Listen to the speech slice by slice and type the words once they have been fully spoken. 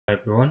Hi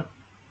everyone,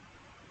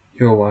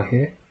 Yowa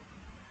here.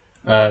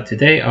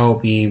 Today I'll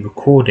be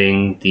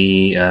recording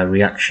the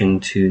reaction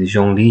to the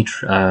Zhongli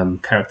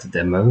character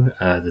demo,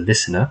 The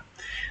Listener.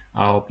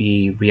 I'll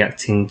be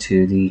reacting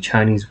to the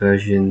Chinese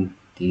version,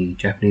 the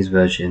Japanese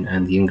version,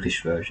 and the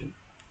English version.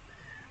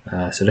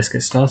 So let's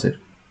get started.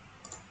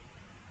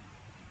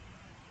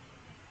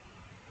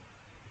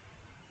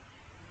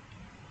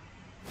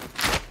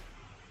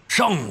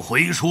 上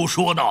回书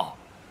说到，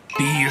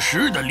彼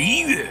时的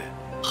离月，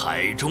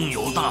海中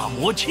有大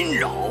魔侵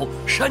扰，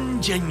山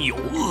间有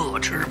恶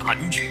池盘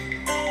踞。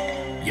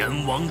阎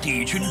王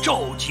帝君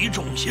召集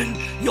众仙，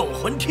要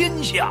还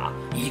天下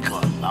一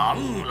个朗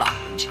朗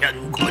乾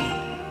坤。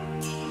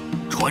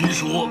传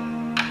说，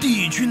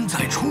帝君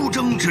在出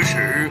征之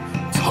时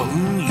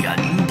曾言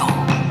道。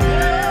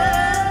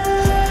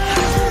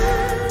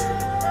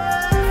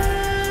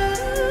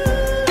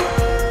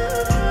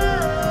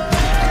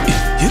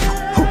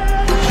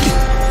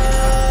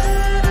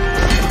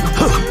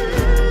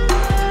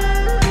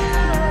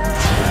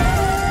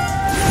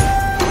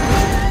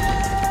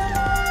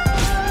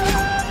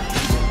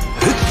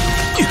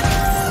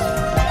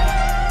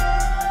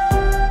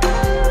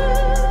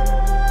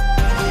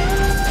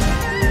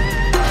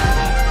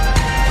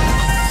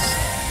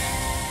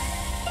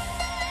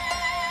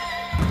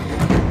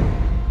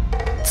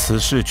 此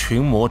事群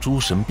魔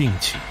诸神并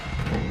起，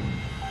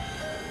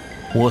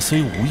我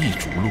虽无意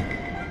逐鹿，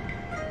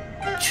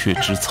却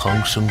知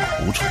苍生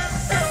苦楚。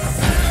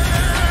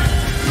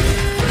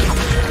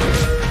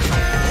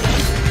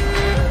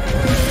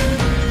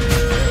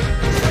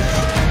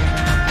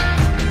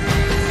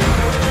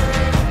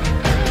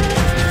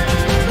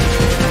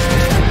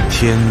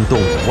天动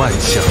万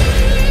象。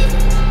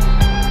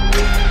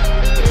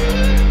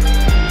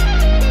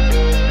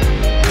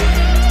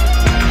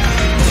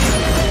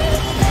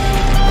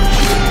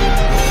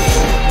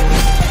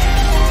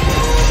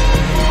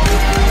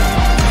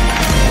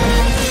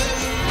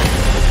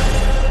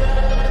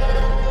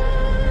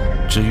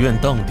 只愿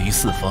荡涤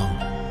四方，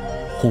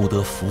护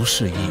得浮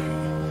世一隅。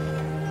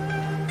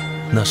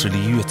那是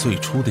离月最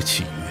初的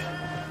契约，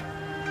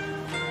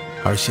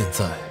而现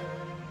在，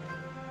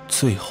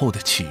最后的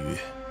契约，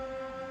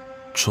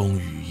终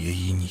于也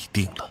已拟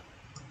定了。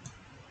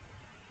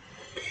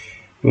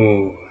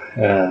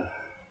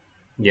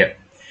Yeah.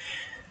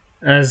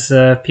 As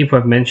people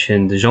have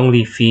mentioned, the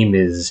Zhongli theme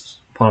is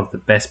one of the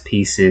best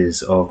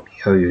pieces of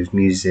MiHoYo's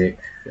music.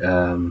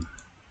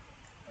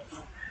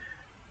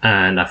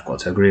 And I've got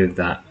to agree with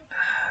that.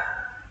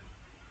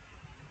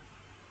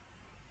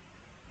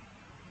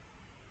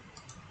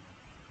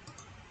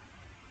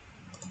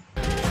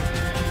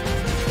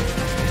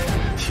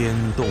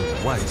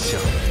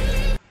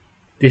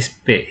 This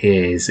bit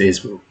here is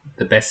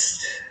the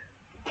best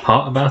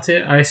part about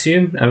it, I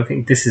assume. I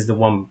think this is the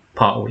one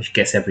part which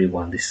gets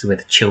everyone. This is where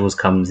the chills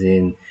comes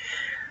in,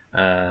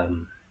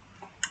 and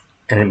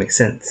it makes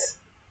sense.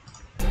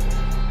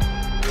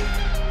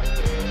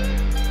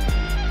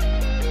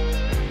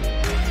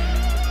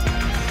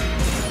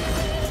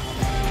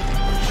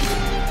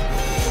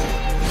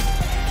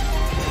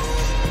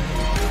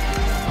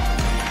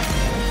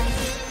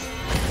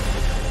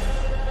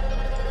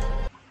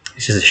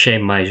 It's just a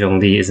shame my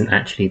Zhongli isn't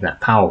actually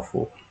that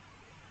powerful.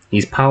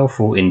 He's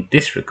powerful in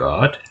this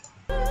regard,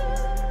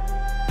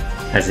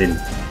 as in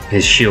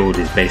his shield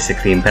is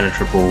basically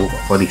impenetrable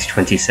for at least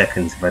 20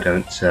 seconds if I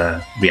don't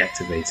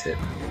reactivate it.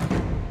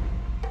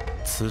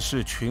 此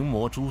事群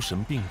魔诸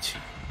神并起，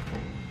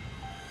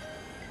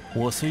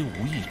我虽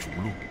无意逐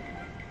鹿，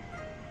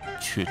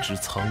却知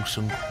苍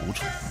生苦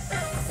楚。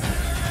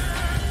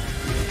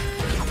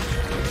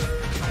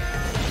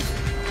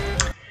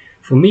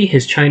 For me,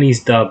 his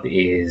Chinese dub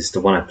is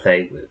the one I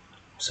play with,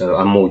 so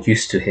I'm more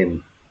used to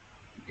him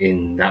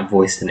in that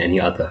voice than any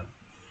other.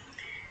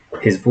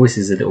 His voice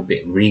is a little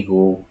bit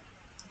regal,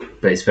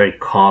 but it's very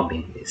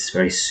calming, it's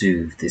very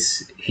soothed.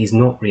 He's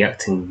not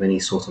reacting with any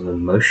sort of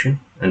emotion,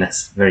 and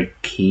that's a very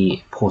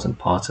key, important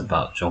part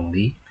about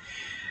Zhongli.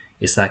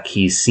 It's like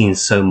he's seen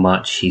so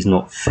much, he's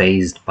not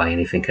fazed by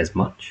anything as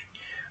much,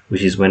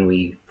 which is when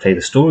we play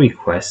the story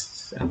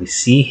quests and we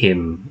see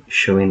him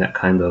showing that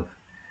kind of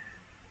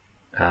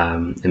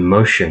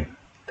emotion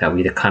that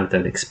we kind of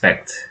don't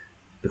expect,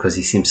 because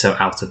he seems so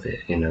out of it,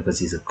 you know, because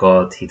he's a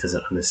god, he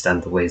doesn't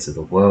understand the ways of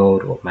the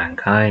world or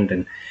mankind,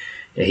 and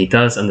he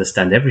does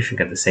understand everything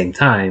at the same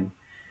time.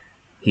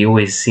 He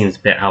always seems a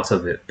bit out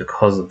of it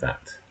because of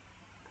that.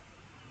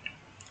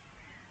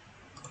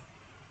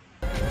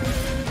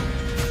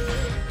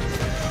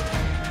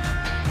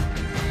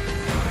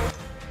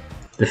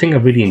 The thing I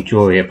really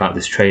enjoy about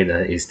this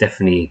trailer is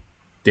definitely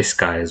this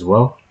guy as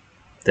well.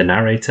 The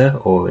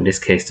narrator, or in this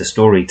case, the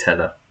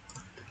storyteller.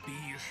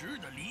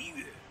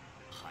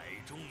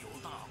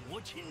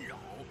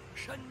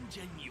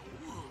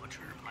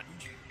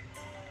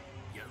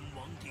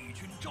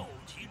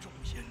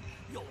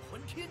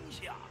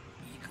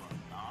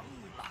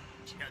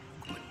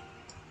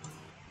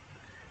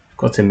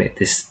 Got to admit,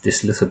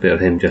 this little bit of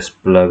him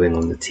just blowing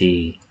on the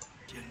tea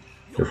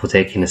before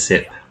taking a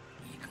sip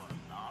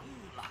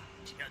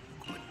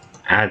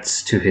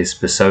adds to his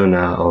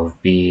persona of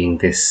being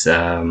this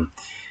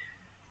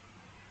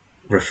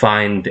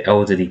refined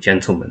elderly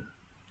gentleman,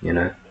 you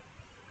know.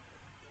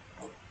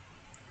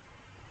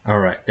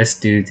 Alright, let's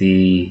do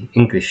the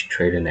English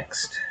trailer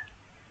next.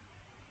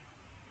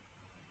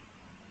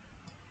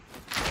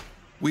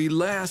 We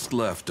last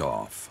left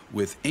off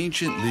with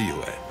ancient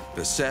Liyue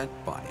beset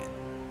by an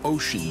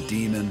ocean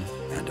demon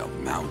and a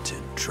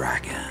mountain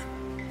dragon.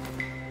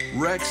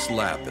 Rex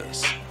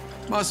Lapis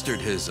mustered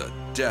his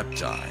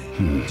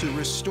adepti to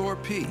restore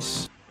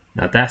peace.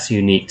 Now that's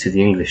unique to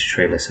the English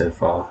trailer so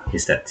far,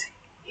 is that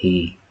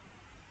he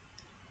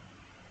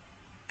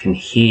can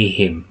hear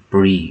him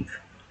breathe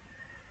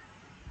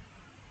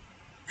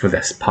for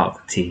this part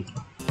of the team.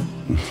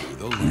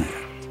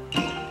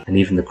 And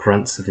even the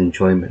grunts of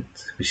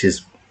enjoyment, which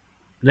is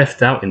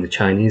left out in the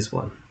Chinese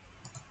one.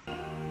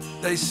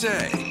 They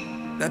say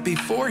that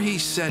before he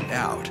set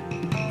out,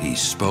 he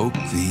spoke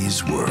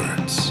these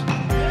words.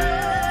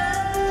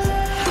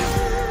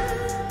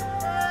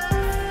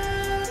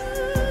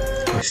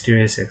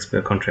 Mysterious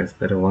expert contracts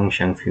better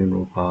Wangshang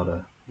funeral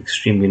parlor,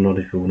 extremely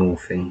knowledgeable in all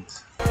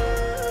things.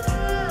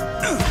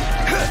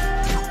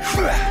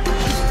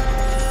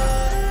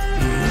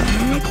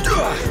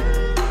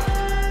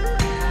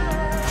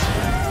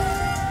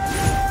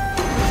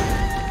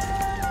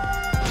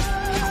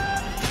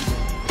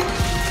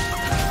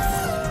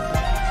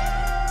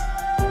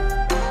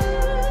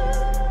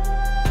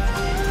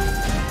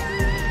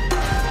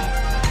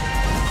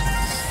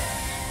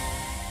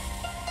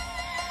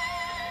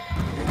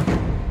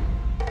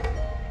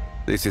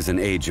 This is an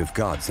age of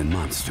gods and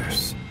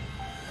monsters.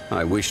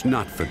 I wish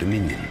not for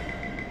dominion,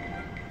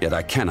 yet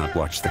I cannot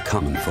watch the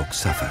common folk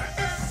suffer.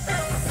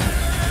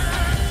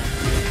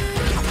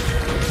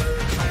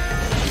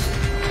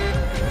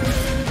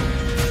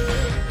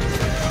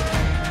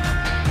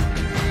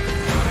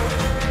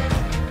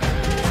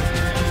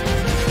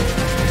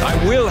 I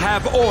will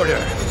have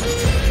order!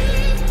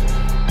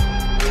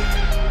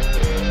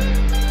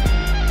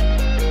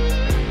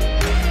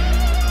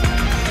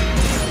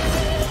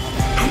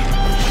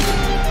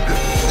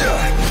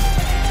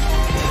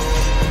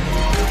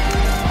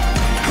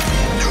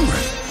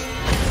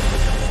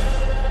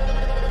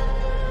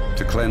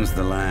 Cleanse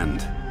the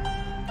land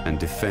and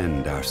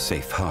defend our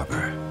safe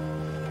harbor.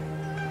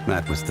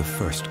 That was the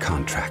first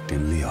contract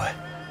in Liyue.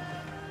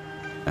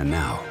 And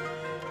now,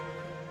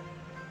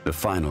 the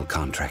final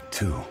contract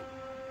too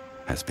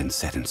has been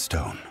set in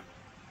stone.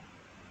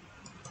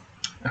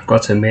 I've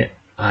got to admit,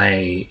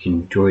 I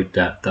enjoyed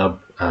that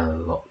dub a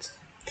lot.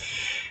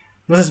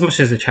 Not as much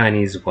as the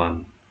Chinese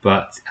one,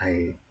 but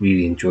I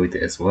really enjoyed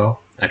it as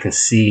well. I can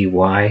see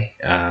why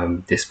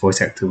this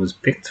voice actor was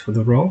picked for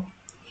the role.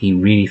 He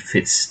really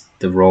fits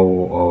the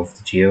role of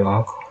the GEO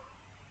arc.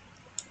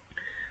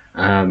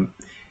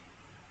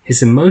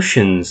 His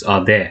emotions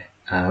are there,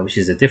 which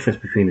is the difference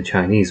between the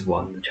Chinese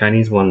one. The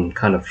Chinese one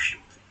kind of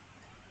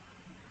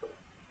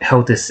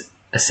held this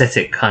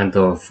ascetic kind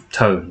of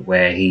tone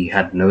where he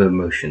had no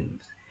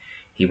emotions.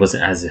 He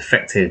wasn't as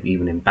effective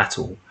even in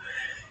battle.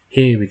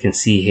 Here we can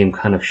see him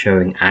kind of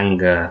showing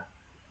anger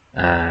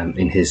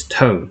in his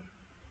tone.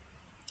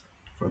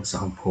 For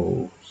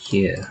example,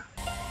 here.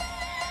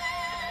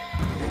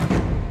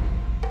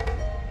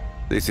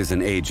 This is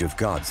an age of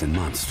gods and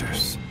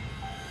monsters.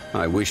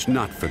 I wish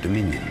not for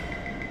dominion,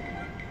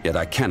 yet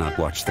I cannot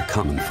watch the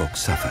common folk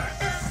suffer.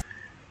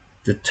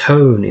 The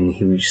tone in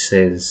here which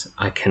says,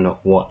 I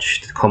cannot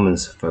watch the common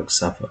folk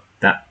suffer,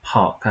 that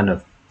part kind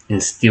of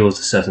instills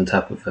a certain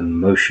type of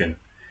emotion,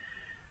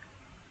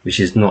 which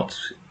is not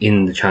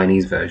in the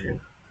Chinese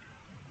version.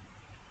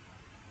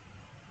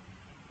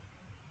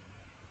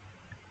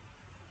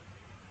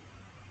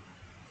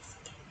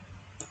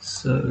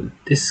 So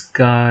this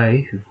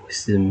guy who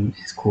voiced him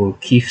is called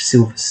Keith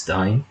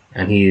Silverstein,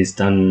 and he has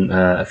done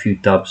a few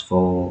dubs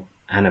for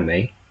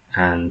anime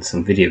and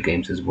some video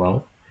games as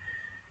well.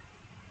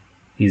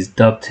 He's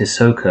dubbed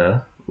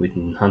Hisoka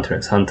in Hunter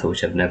x Hunter,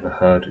 which I've never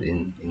heard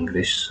in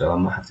English, so I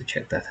might have to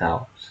check that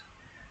out.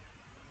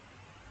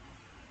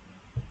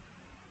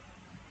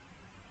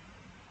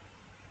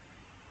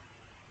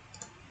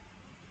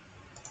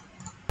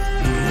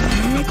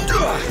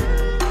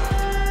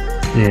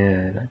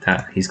 Yeah, like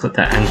that. He's got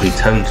that angry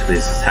tone to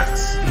his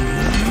attacks.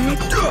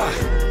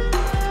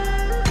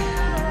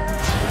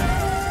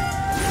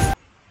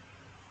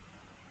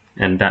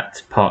 And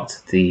that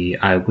part, the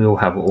I will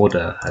have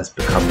order, has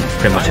become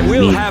pretty much a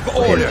meme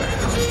for him.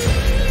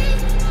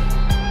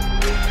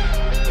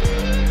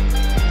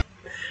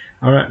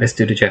 Alright, let's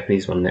do the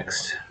Japanese one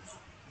next.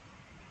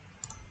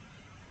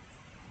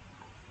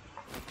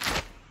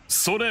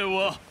 それ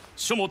は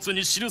書物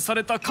に記さ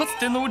れたかつ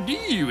てのリ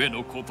ーウェ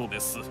のことで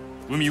す。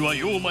海は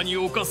妖魔に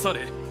侵さ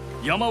れ、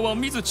山は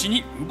水地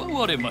に奪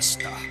われまし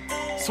た。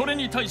それ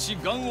に対し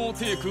元王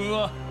帝君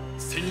は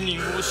千人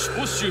を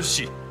召集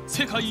し、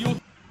世界を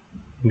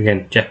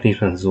Again,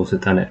 Japanese one has also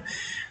done it. I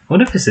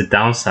wonder if it's a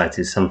downside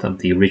to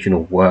sometimes the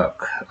original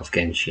work of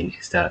Genshin,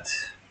 is that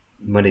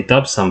when they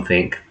dub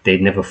something, they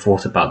never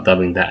thought about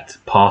dubbing that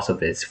part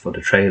of it for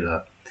the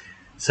trailer.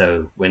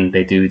 So when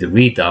they do the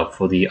redub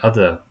for the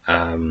other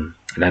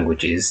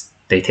languages,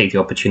 they take the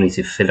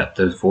opportunity to fill up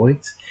those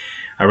voids.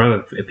 I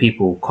remember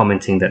people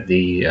commenting that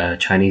the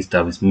Chinese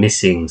dub is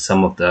missing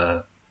some of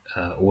the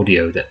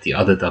audio that the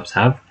other dubs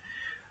have,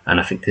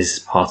 and I think this is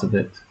part of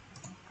it.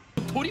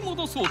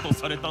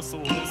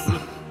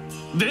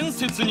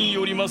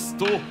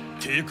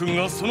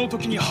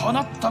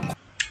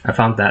 I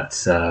found that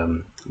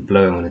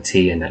blowing on a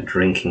tea and that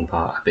drinking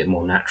part a bit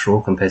more natural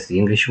compared to the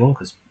English one,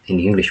 because in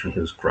the English one he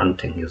was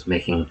grunting, he was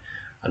making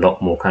a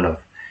lot more kind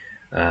of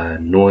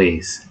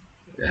noise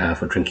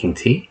for drinking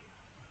tea.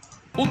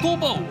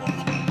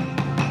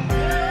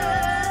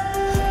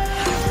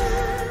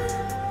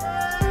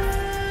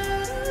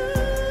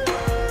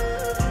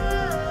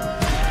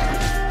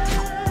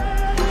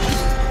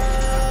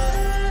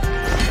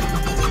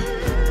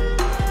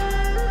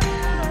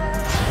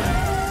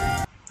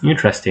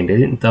 Interesting, they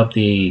didn't dub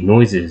the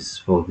noises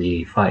for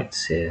the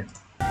fights here.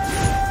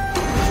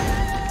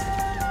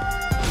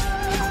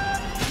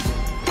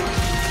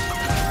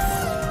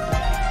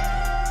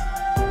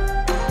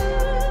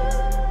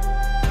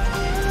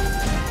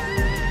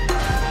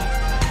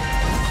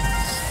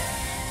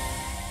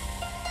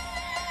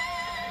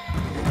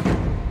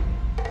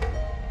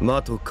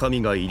 Mato kami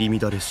ga iri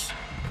midare shi,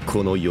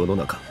 kono yono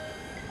naka.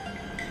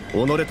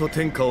 Onore to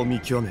tenka o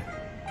mikyuame,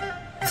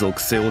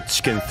 zokusei o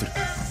chiken suru.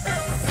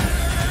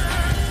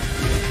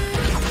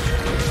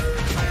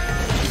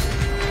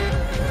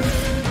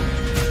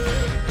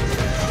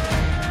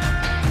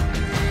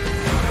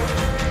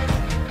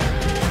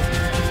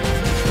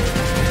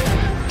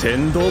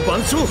 天道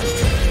万象。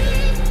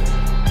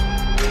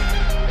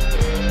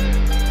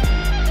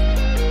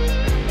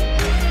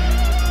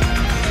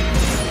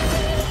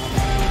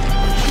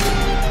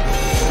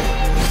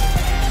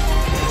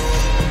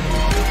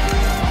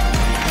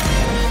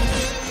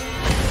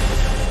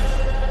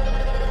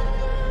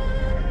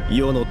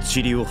世の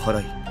塵を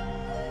払い、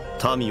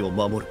民を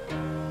守る。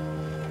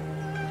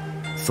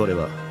それ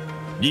は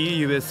リー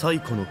ユエ最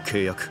古の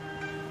契約。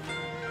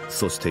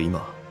そして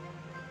今、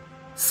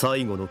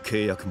最後の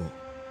契約も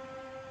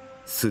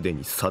すで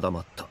に定ま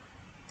った。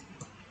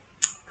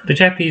For the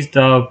Japanese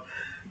dub,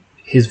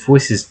 his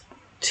voice is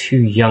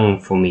too young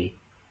for me.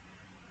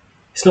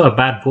 It's not a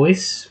bad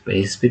voice, but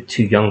it's a bit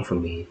too young for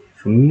me.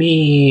 For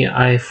me,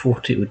 I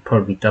thought it would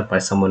probably be dubbed by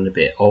someone a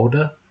bit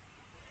older.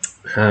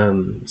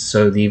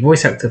 So the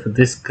voice actor for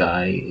this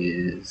guy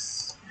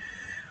is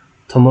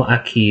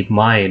Tomoaki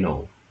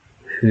Maeno,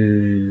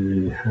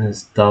 who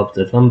has dubbed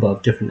a number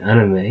of different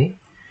anime.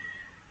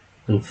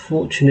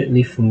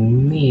 Unfortunately for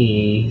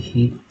me,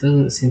 he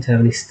doesn't seem to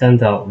have any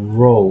standout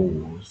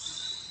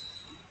roles.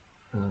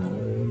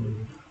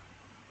 Can't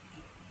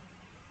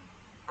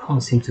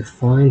seem to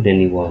find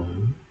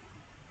anyone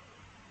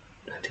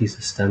that he's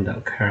a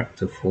standout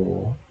character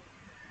for.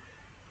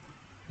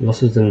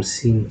 Lots of them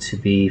seem to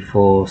be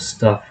for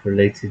stuff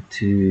related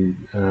to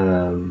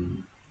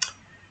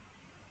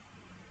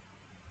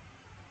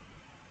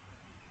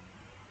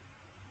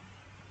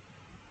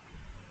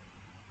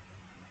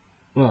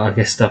well, I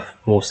guess stuff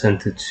more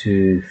centered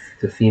to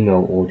the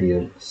female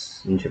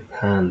audience in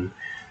Japan.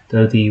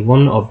 Though the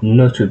one of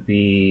note would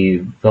be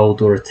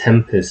Veldora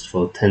Tempest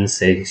for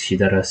Tensei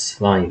Shidara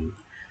Slime.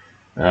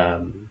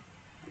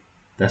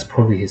 That's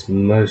probably his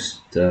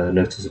most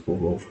noticeable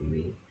role for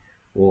me.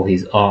 Or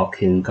his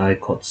arc in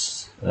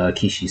Gaikot's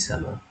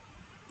Kishi-sama.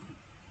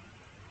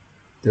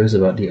 Those are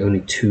about the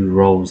only two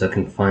roles I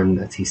can find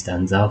that he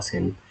stands out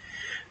in.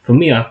 For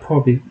me, I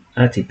probably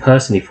actually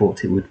personally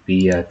thought it would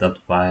be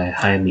dubbed by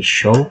Hayami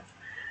Sho,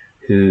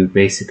 who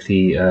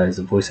basically is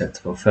a voice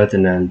actor for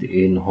Ferdinand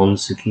in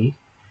Honsuki,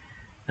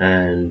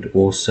 and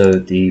also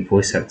the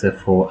voice actor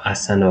for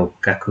Asano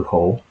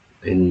Gakuho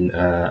in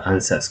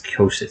Ansatsu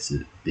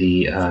Kyosetsu,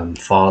 the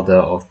father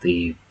of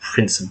the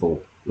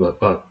principal.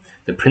 Well,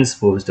 the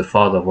principal is the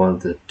father of one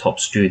of the top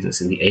students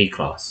in the A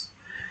class.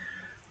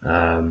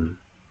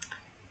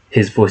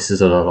 His voice is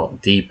a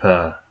lot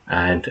deeper,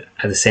 and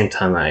at the same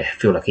time I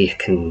feel like he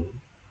can,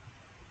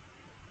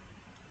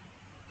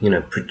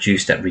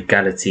 produce that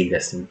regality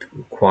that's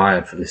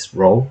required for this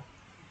role.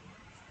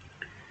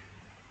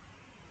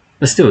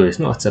 But still, it's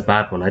not a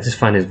bad one. I just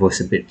find his voice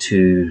a bit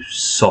too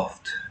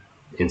soft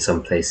in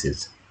some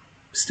places.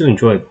 Still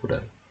enjoyable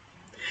though.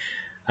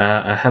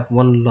 I have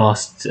one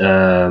last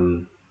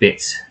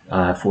bit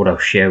I thought I'll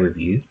share with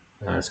you,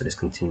 so let's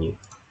continue.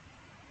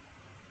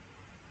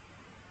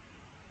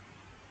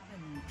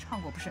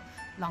 唱过不是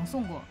朗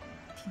诵过，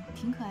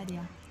挺可爱的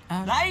呀。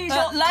来一首，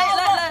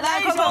来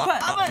一首，快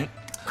阿门，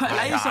快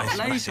来一首，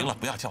来一首。行了，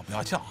不要叫，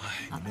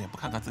哎，你们也不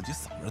看看自己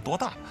嗓子多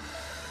大，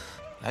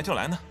来就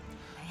来呢。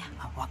来呀，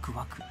哇酷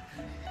哇酷，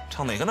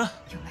唱哪个呢？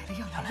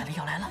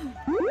要来了。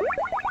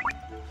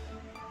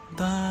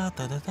哒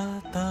哒哒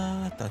哒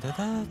哒哒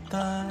哒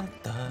哒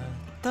哒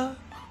哒。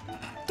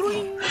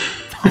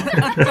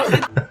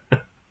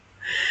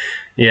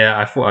Yeah,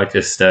 I thought I'd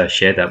just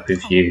share that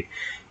with you.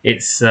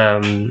 It's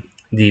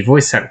the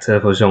voice actor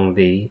for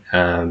Zhongli,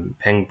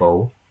 Peng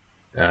Bo,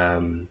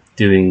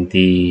 doing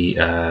the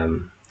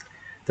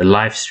the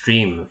live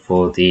stream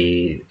for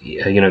the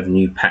the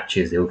new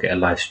patches. They'll get a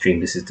live stream.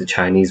 This is the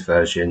Chinese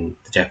version.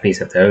 The Japanese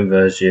have their own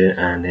version,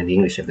 and then the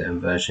English have their own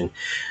version.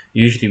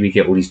 Usually we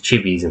get all these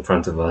chibis in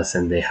front of us,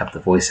 and they have the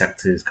voice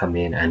actors come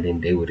in, and then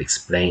they would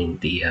explain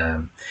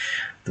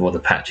what the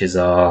patches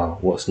are,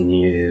 what's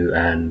new,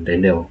 and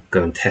then they'll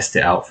go and test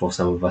it out for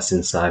some of us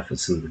inside for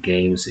some of the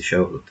games to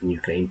show what the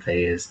new game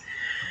players.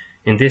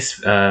 In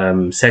this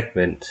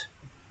segment,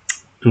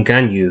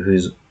 Ganyu,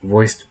 who's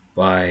voiced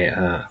by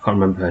I can't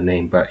remember her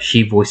name, but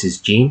she voices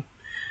Jean.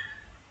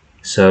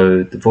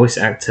 So the voice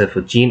actor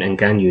for Jean and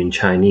Ganyu in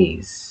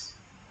Chinese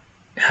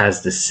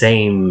has the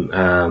same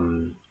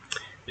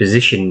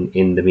position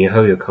in the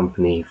MiHoYo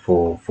company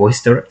for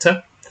voice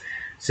director.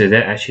 So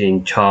they're actually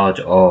in charge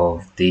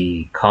of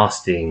the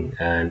casting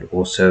and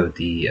also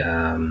the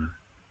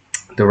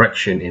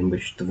direction in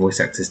which the voice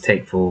actors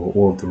take for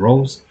all of the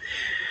roles,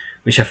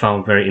 which I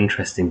found very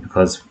interesting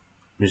because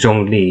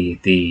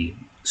Zhongli, the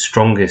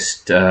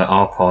strongest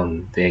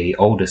Archon, the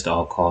oldest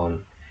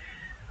Archon,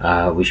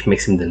 which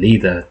makes him the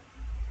leader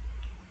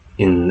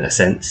in a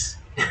sense,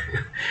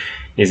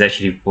 is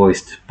actually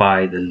voiced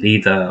by the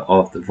leader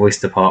of the voice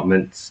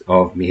department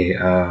of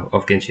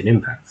Genshin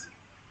Impact.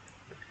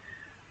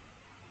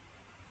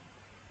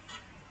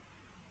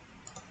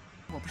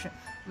 我不是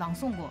朗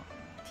诵过，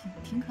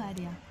挺可爱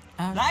的呀。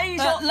来一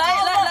首，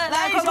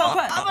来，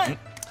快，阿文，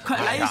快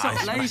来一首，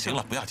来一首。行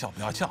了，不要叫，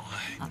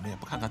你们也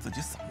不看看自己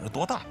嗓子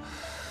多大，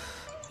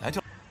来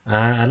就。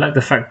I like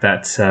the fact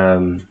that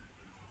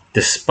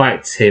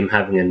despite him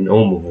having a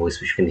normal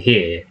voice, which you can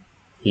hear,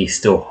 he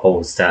still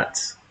holds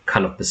that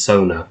kind of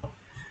persona. "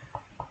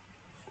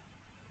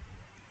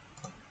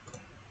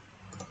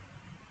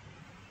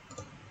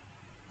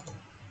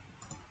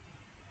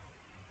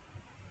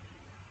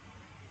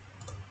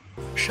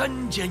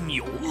山间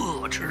有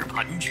恶吃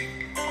盘踞，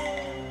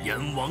阎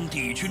王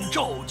帝君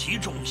召集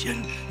众仙，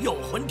要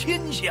还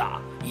天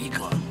下一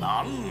个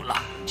朗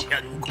朗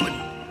乾坤。"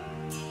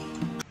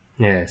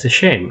 Yeah, it's a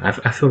shame.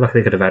 I feel like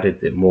they could have added a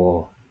bit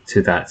more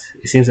to that.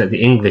 It seems like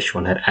the English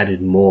one had added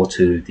more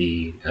to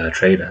the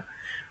trailer,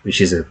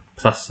 which is a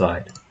plus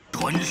side.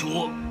 传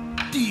说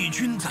帝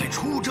君在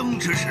出征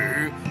之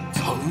时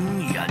曾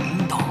言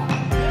道。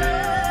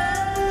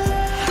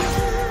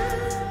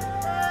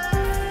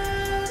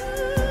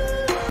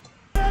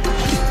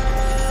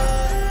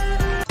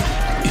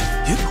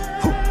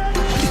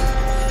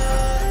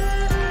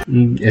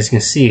 As you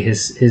can see,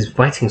 his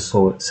fighting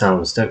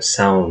sounds don't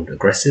sound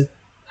aggressive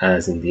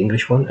as in the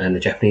English one, and the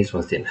Japanese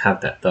ones didn't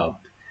have that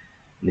dubbed.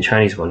 In the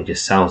Chinese one, it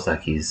just sounds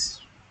like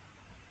he's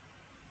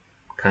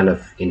kind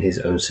of in his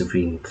own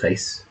serene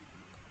place.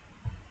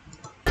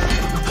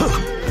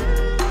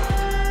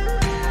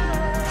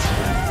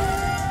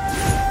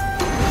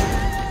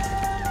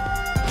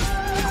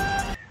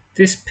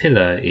 This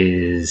pillar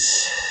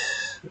is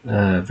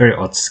a very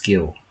odd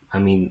skill. I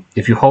mean,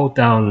 if you hold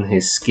down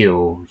his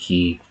skill,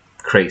 he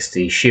creates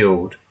the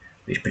shield,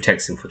 which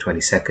protects him for 20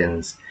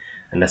 seconds,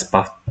 and that's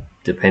buffed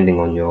depending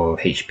on your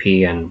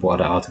HP and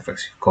what other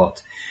artifacts you've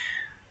got.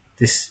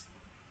 This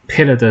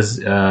pillar does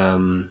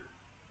the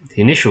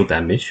initial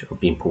damage of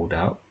being pulled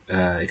out.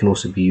 It can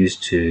also be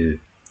used to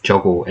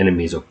juggle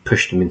enemies or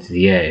push them into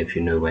the air if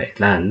you know where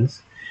it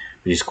lands,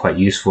 which is quite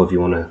useful if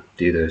you want to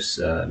do those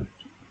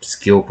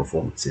skill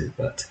performances,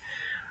 but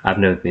I've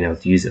never been able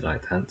to use it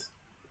like that.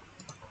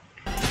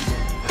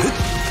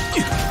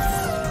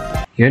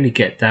 You only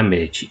get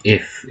damage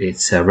if it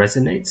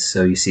resonates,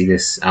 so you see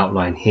this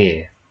outline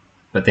here,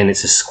 but then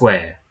it's a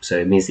square, so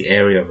it means the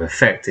area of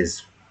effect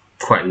is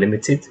quite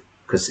limited,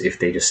 because if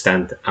they just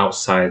stand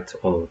outside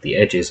on the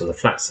edges or the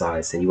flat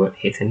sides, then you won't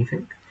hit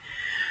anything.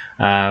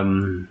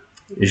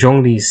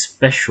 Zhongli's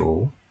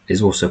special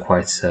is also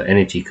quite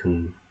energy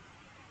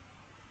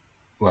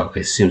well, it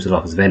consumes a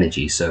lot of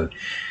energy, so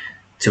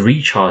to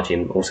recharge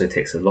him also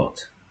takes a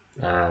lot.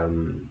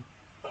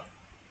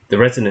 The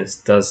resonance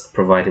does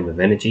provide him with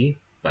energy,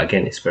 but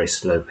again, it's very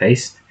slow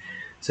paced,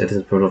 so it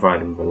doesn't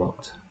provide him with a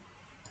lot.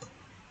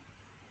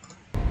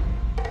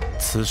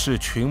 此事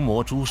群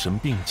魔诸神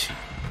并起，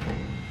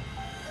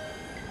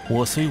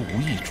我虽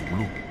无意逐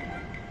鹿，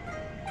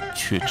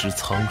却知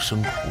苍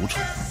生苦楚。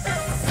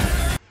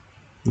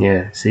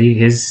 Yeah, see,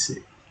 his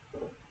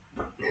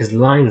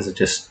lines are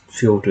just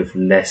filled with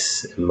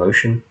less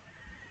emotion.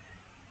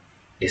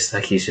 It's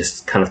like he's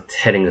just kind of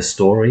telling a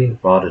story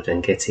rather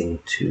than getting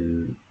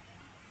too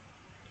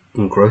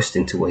engrossed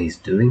into what he's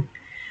doing,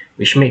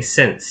 which makes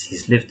sense.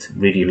 He's lived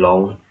really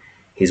long,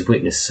 he's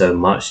witnessed so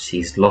much,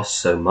 he's lost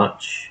so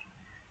much.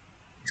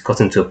 He's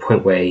gotten to a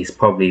point where he's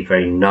probably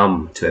very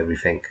numb to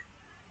everything.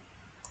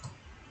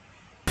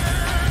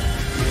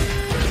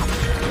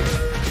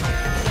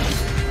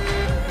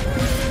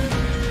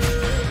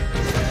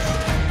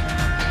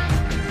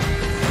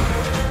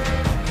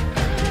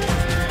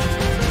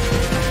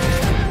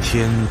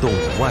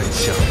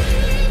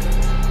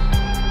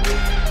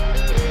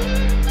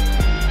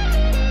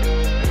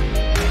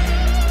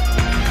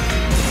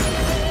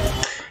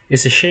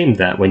 It's a shame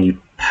that when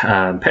you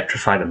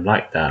petrify them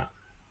like that,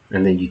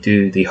 and then you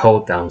do the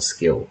hold down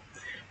skill,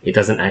 it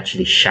doesn't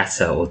actually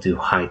shatter or do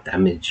high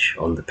damage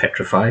on the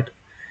petrified.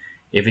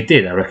 If it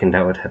did, I reckon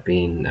that would have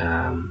been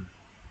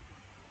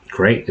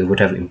great. It would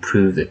have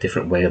improved a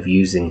different way of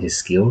using his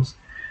skills.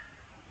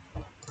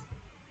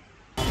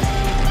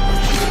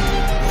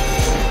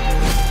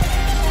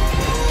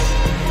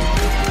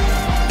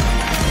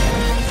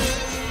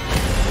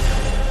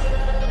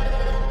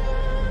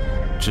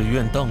只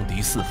愿荡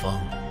涤四方，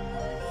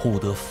护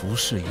得浮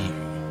世一隅。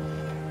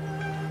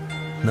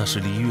那是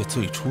璃月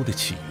最初的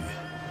契约。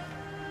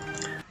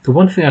The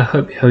one thing I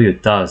hope Hoyo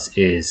does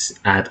is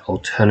add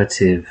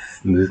alternative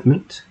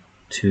movement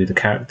to the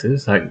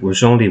characters. Like with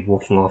Zhongli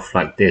walking off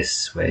like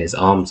this, where his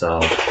arms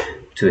are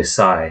to his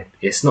side,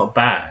 it's not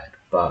bad,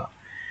 but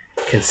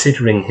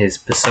considering his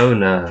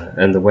persona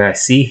and the way I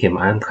see him,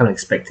 I'm kind of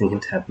expecting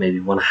him to have maybe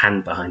one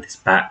hand behind his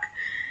back,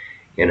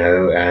 you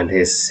know, and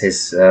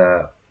his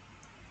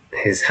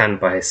hand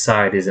by his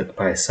side isn't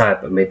by his side,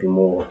 but maybe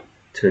more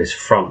to his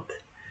front,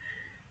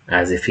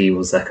 as if he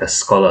was like a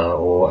scholar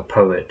or a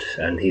poet,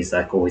 and he's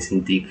like always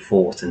in deep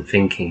thought and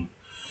thinking,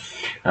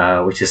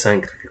 which is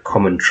something like a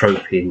common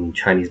trope in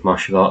Chinese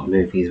martial art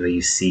movies, where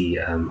you see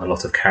a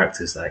lot of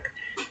characters like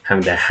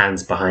having their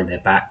hands behind their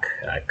back,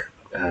 like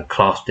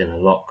clasped in a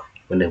lock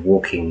when they're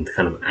walking, to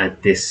kind of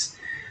add this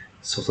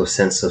sort of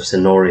sense of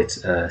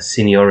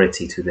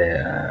seniority to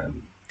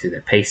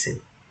their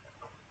pacing.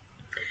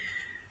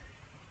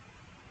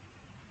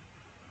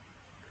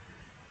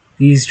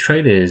 These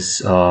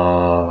trailers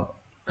are,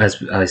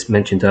 as I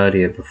mentioned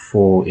earlier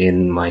before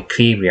in my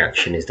Klee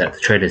reaction, is that the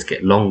trailers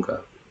get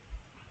longer.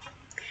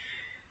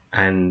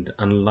 And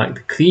unlike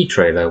the Klee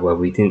trailer, where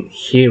we didn't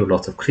hear a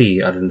lot of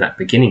Klee other than that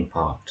beginning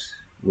part,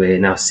 we're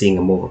now seeing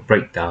a more of a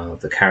breakdown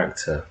of the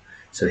character.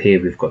 So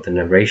here we've got the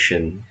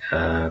narration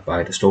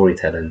by the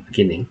storyteller in the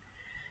beginning,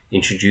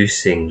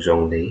 introducing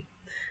Zhongli,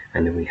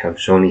 and then we have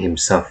Zhongli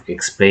himself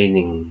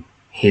explaining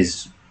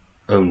his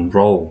own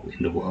role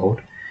in the world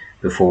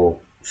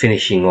before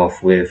finishing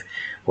off with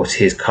what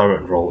his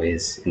current role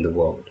is in the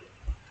world.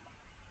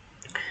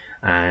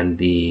 And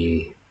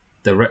the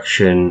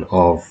direction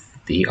of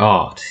the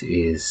art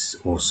is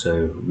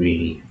also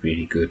really,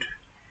 really good.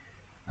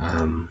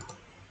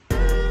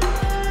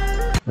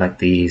 Like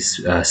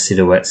these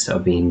silhouettes that are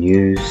being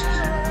used,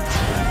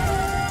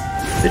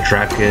 the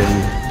dragon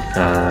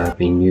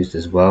being used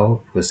as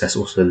well, because that's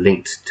also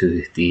linked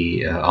to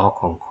the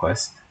Archon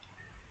quest.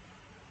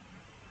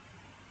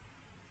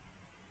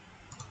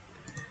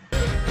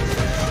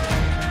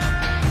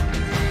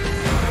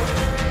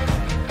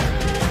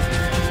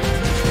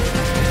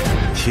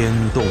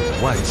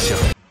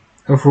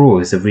 Overall,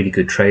 it's a really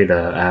good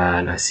trailer,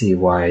 and I see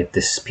why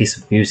this piece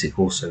of music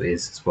also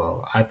is as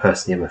well. I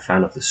personally am a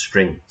fan of the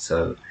string,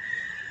 so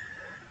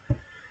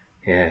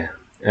yeah.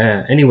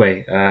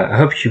 Anyway, I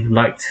hope you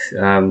liked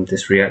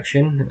this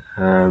reaction.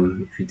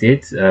 If you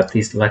did,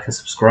 please like and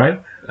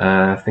subscribe.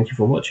 Thank you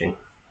for watching.